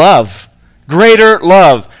of love. Greater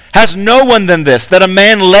love has no one than this, that a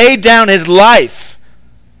man lay down his life.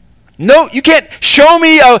 No, you can't show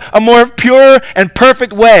me a more pure and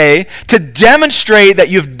perfect way to demonstrate that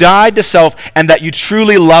you've died to self and that you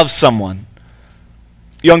truly love someone.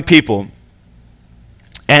 Young people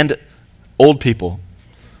and old people,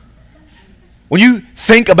 when you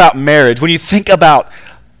think about marriage, when you think about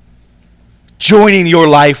joining your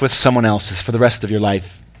life with someone else's for the rest of your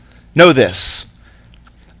life, know this.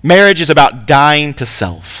 Marriage is about dying to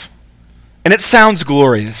self. And it sounds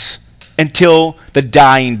glorious until the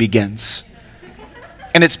dying begins.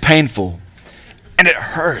 And it's painful. And it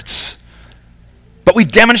hurts. But we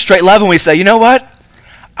demonstrate love when we say, you know what?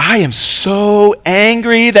 I am so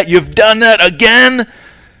angry that you've done that again,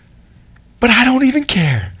 but I don't even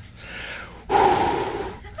care.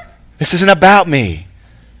 This isn't about me.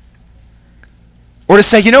 Or to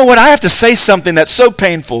say, you know what, I have to say something that's so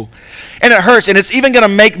painful, and it hurts, and it's even going to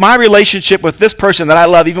make my relationship with this person that I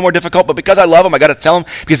love even more difficult, but because I love them, I got to tell them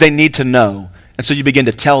because they need to know. And so you begin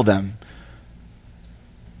to tell them.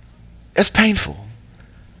 It's painful.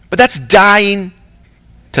 But that's dying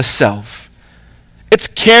to self. It's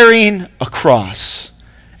carrying a cross,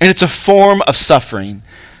 and it's a form of suffering.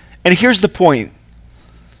 And here's the point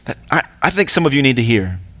that I think some of you need to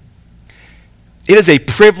hear. It is a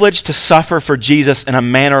privilege to suffer for Jesus in a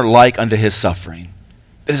manner like unto his suffering.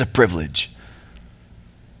 It is a privilege.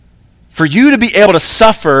 For you to be able to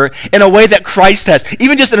suffer in a way that Christ has,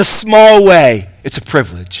 even just in a small way, it's a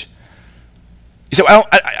privilege. You say, well,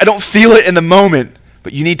 I don't feel it in the moment,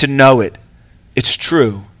 but you need to know it. It's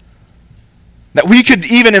true. That we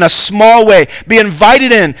could even in a small way be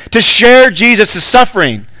invited in to share Jesus'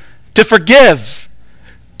 suffering, to forgive,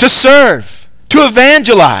 to serve, to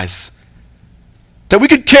evangelize. That we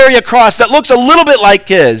could carry a cross that looks a little bit like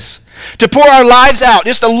his, to pour our lives out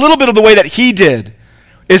just a little bit of the way that he did,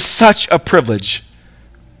 is such a privilege.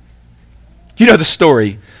 You know the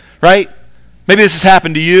story, right? Maybe this has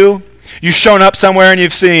happened to you. You've shown up somewhere and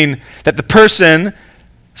you've seen that the person,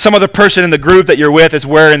 some other person in the group that you're with is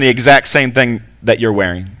wearing the exact same thing that you're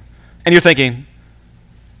wearing. And you're thinking,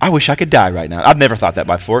 I wish I could die right now. I've never thought that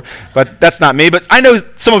before, but that's not me. But I know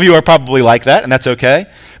some of you are probably like that, and that's okay.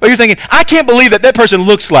 But you're thinking, I can't believe that person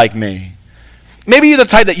looks like me. Maybe you're the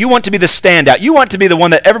type that you want to be the standout. You want to be the one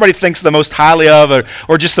that everybody thinks the most highly of,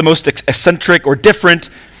 or just the most eccentric or different.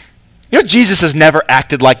 You know, Jesus has never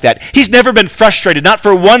acted like that. He's never been frustrated, not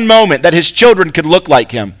for one moment, that his children could look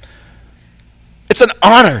like him. It's an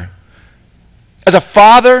honor. As a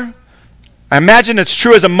father, I imagine it's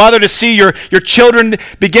true as a mother to see your children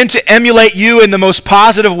begin to emulate you in the most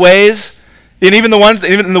positive ways, and even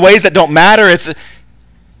in the ways that don't matter.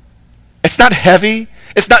 It's not heavy.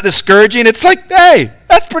 It's not discouraging. It's like, hey,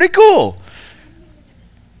 that's pretty cool.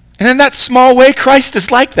 And in that small way, Christ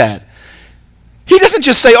is like that. He doesn't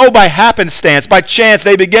just say, oh, by happenstance, by chance,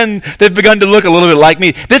 they've begun to look a little bit like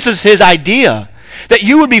me. This is his idea, that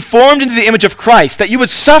you would be formed into the image of Christ, that you would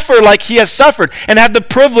suffer like he has suffered and have the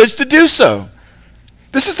privilege to do so.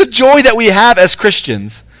 This is the joy that we have as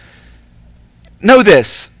Christians. Know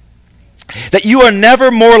this, that you are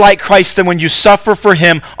never more like Christ than when you suffer for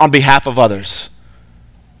him on behalf of others.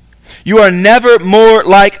 You are never more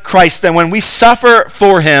like Christ than when we suffer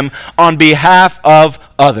for him on behalf of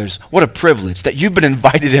others. What a privilege that you've been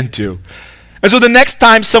invited into. And so the next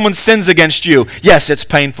time someone sins against you, yes, it's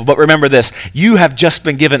painful, but remember this, you have just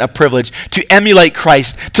been given a privilege to emulate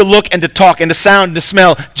Christ, to look and to talk and to sound and to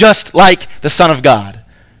smell just like the Son of God.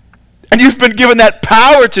 And you've been given that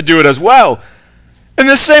power to do it as well. In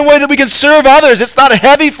the same way that we can serve others, it's not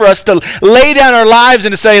heavy for us to lay down our lives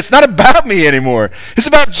and to say, it's not about me anymore. It's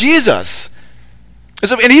about Jesus.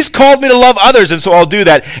 And he's called me to love others, and so I'll do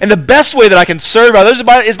that. And the best way that I can serve others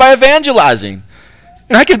is by evangelizing.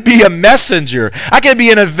 And I can be a messenger. I can be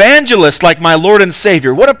an evangelist like my Lord and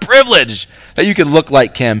Savior. What a privilege that you can look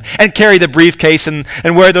like him and carry the briefcase and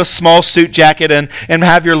wear the small suit jacket and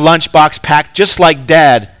have your lunchbox packed just like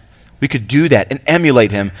Dad. We could do that and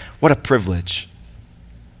emulate him. What a privilege.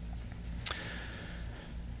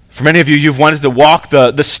 For many of you, you've wanted to walk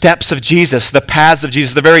the steps of Jesus, the paths of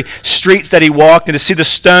Jesus, the very streets that he walked, and to see the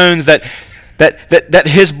stones that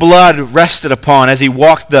his blood rested upon as he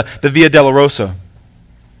walked the Via Dolorosa.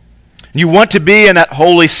 You want to be in that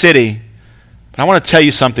holy city. But I want to tell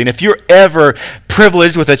you something. If you're ever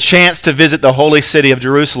privileged with a chance to visit the holy city of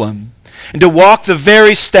Jerusalem and to walk the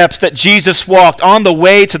very steps that Jesus walked on the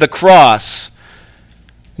way to the cross,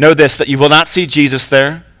 know this, that you will not see Jesus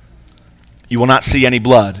there. You will not see any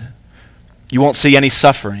blood. You won't see any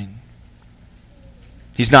suffering.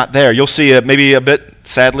 He's not there. You'll see maybe a bit,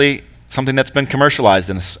 sadly, something that's been commercialized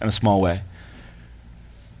in a small way.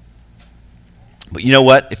 But you know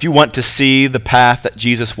what? If you want to see the path that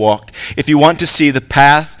Jesus walked, if you want to see the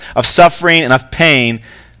path of suffering and of pain,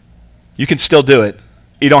 you can still do it.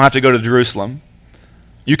 You don't have to go to Jerusalem.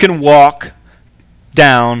 You can walk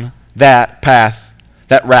down that path,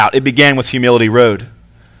 that route. It began with Humility Road.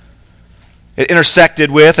 It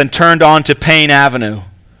intersected with and turned on to Payne Avenue.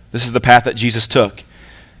 This is the path that Jesus took.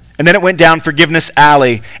 And then it went down Forgiveness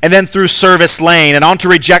Alley, and then through Service Lane, and onto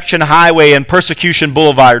Rejection Highway and Persecution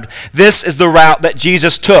Boulevard. This is the route that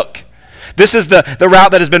Jesus took. This is the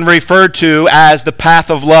route that has been referred to as the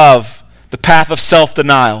path of love, the path of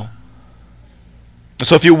self-denial. And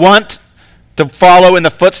so if you want to follow in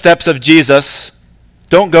the footsteps of Jesus,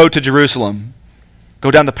 don't go to Jerusalem.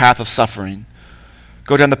 Go down the path of suffering.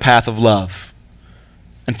 Go down the path of love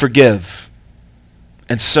and forgive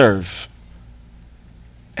and serve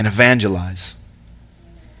and evangelize.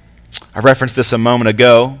 I referenced this a moment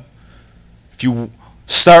ago. If you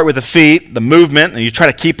start with the feet, the movement, and you try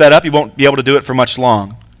to keep that up, you won't be able to do it for much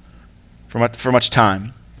time.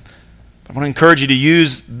 I want to encourage you to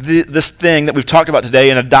use this thing that we've talked about today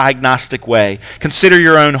in a diagnostic way. Consider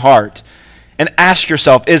your own heart and ask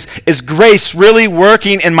yourself, is grace really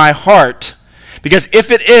working in my heart? Because if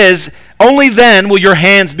it is, only then will your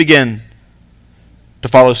hands begin to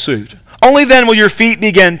follow suit. Only then will your feet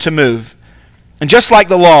begin to move. And just like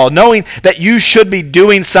the law, knowing that you should be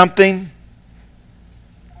doing something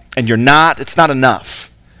and you're not, it's not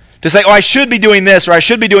enough. To say, oh, I should be doing this or I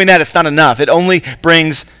should be doing that, it's not enough. It only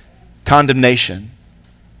brings condemnation.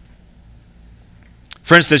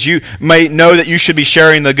 For instance, you may know that you should be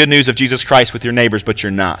sharing the good news of Jesus Christ with your neighbors, but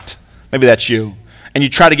you're not. Maybe that's you. And you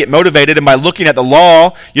try to get motivated, and by looking at the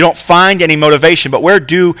law, you don't find any motivation. But where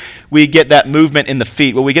do we get that movement in the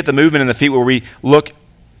feet? Well, we get the movement in the feet where we look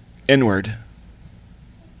inward.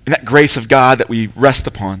 And that grace of God that we rest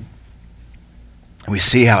upon. And we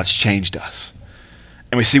see how it's changed us.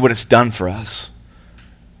 And we see what it's done for us.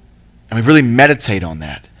 And we really meditate on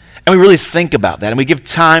that. And we really think about that. And we give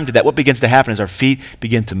time to that. What begins to happen is our feet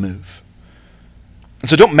begin to move. And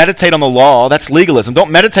so don't meditate on the law. That's legalism. Don't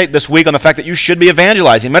meditate this week on the fact that you should be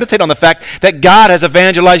evangelizing. Meditate on the fact that God has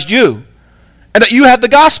evangelized you and that you have the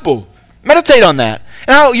gospel. Meditate on that.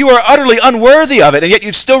 And how you are utterly unworthy of it, and yet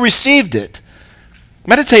you've still received it.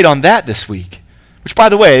 Meditate on that this week. Which, by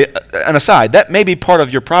the way, an aside, that may be part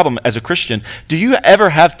of your problem as a Christian. Do you ever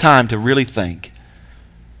have time to really think?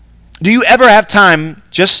 Do you ever have time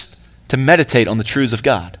just to meditate on the truths of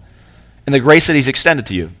God and the grace that he's extended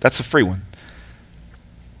to you? That's a free one.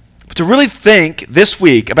 But to really think this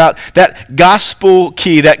week about that gospel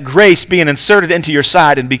key, that grace being inserted into your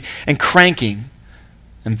side and cranking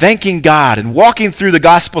and thanking God and walking through the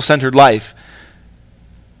gospel-centered life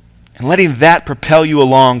and letting that propel you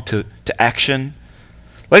along to action.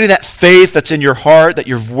 letting that faith that's in your heart, that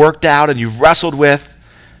you've worked out and you've wrestled with,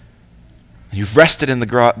 and you've rested in the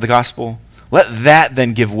gospel, let that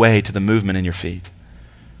then give way to the movement in your feet.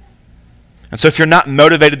 And so if you're not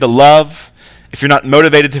motivated to love, if you're not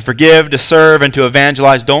motivated to forgive, to serve, and to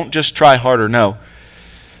evangelize, don't just try harder. No.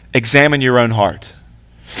 Examine your own heart.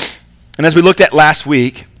 And as we looked at last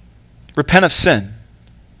week, repent of sin.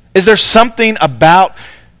 Is there something about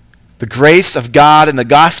the grace of God and the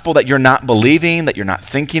gospel that you're not believing, that you're not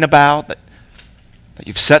thinking about, that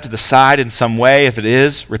you've set to the side in some way? If it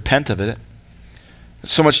is, repent of it.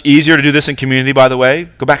 It's so much easier to do this in community, by the way.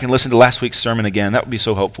 Go back and listen to last week's sermon again. That would be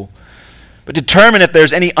so helpful. But determine if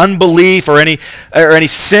there's any unbelief or any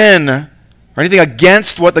sin or anything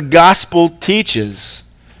against what the gospel teaches.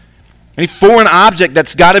 Any foreign object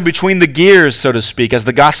that's got in between the gears, so to speak, as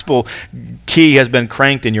the gospel key has been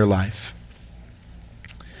cranked in your life.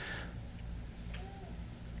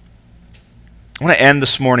 I want to end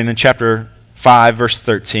this morning in chapter 5, verse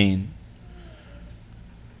 13.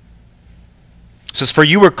 It says, "For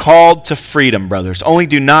you were called to freedom, brothers. Only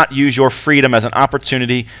do not use your freedom as an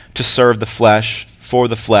opportunity to serve the flesh, for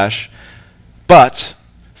the flesh, but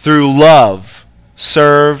through love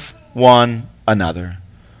serve one another."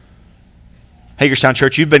 Hagerstown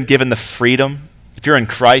Church, you've been given the freedom. If you're in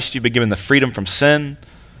Christ, you've been given the freedom from sin,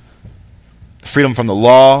 the freedom from the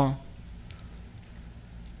law.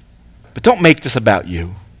 But don't make this about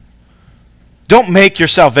you. Don't make your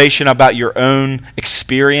salvation about your own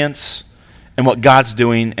experience and what God's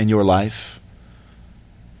doing in your life.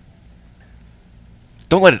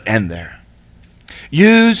 Don't let it end there.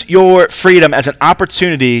 Use your freedom as an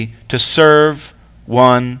opportunity to serve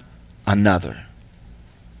one another.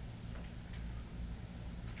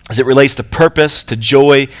 As it relates to purpose, to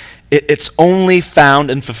joy, it's only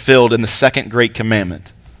found and fulfilled in the second great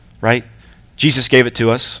commandment, right? Jesus gave it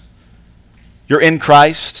to us. You're in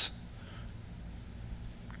Christ.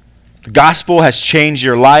 The gospel has changed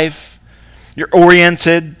your life. You're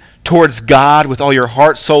oriented towards God with all your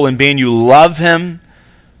heart, soul, and being. You love Him.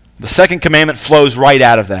 The second commandment flows right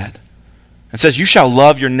out of that. It says, you shall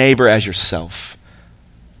love your neighbor as yourself.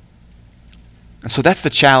 And so that's the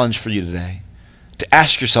challenge for you today. To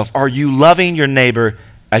ask yourself, are you loving your neighbor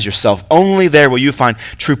as yourself? Only there will you find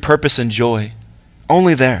true purpose and joy.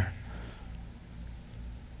 Only there.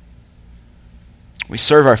 We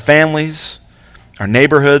serve our families, our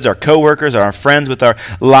neighborhoods, our coworkers, our friends with our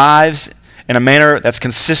lives in a manner that's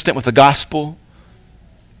consistent with the gospel.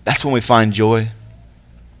 That's when we find joy.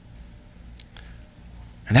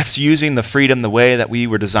 And that's using the freedom the way that we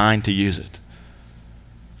were designed to use it.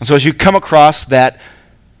 And so as you come across that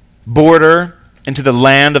border into the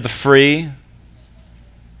land of the free,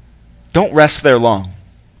 don't rest there long.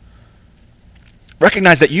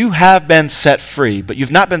 Recognize that you have been set free, but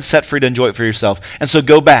you've not been set free to enjoy it for yourself. And so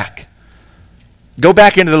go back. Go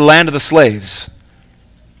back into the land of the slaves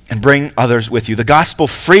and bring others with you. The gospel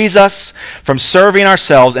frees us from serving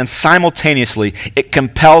ourselves, and simultaneously it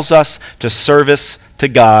compels us to service to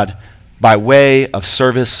God by way of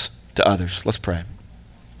service to others. Let's pray.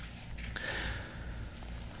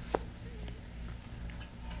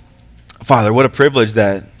 Father, what a privilege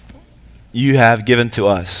that you have given to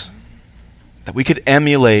us, that we could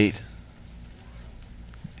emulate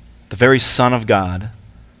the very Son of God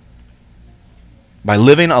by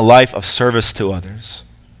living a life of service to others.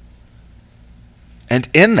 And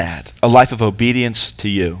in that, a life of obedience to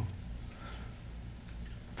you.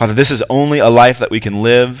 Father, this is only a life that we can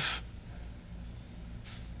live,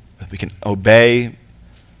 that we can obey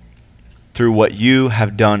through what you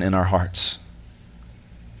have done in our hearts.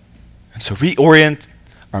 And so reorient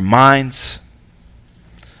our minds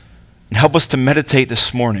and help us to meditate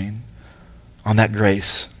this morning on that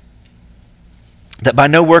grace. That by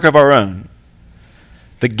no work of our own,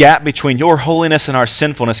 the gap between your holiness and our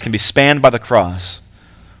sinfulness can be spanned by the cross.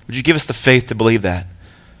 Would you give us the faith to believe that?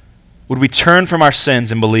 Would we turn from our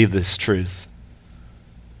sins and believe this truth?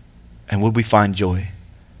 And would we find joy?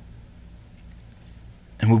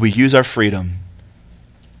 And would we use our freedom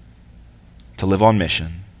to live on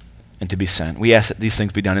mission and to be sent? We ask that these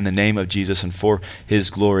things be done in the name of Jesus and for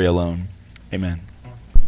His glory alone. Amen.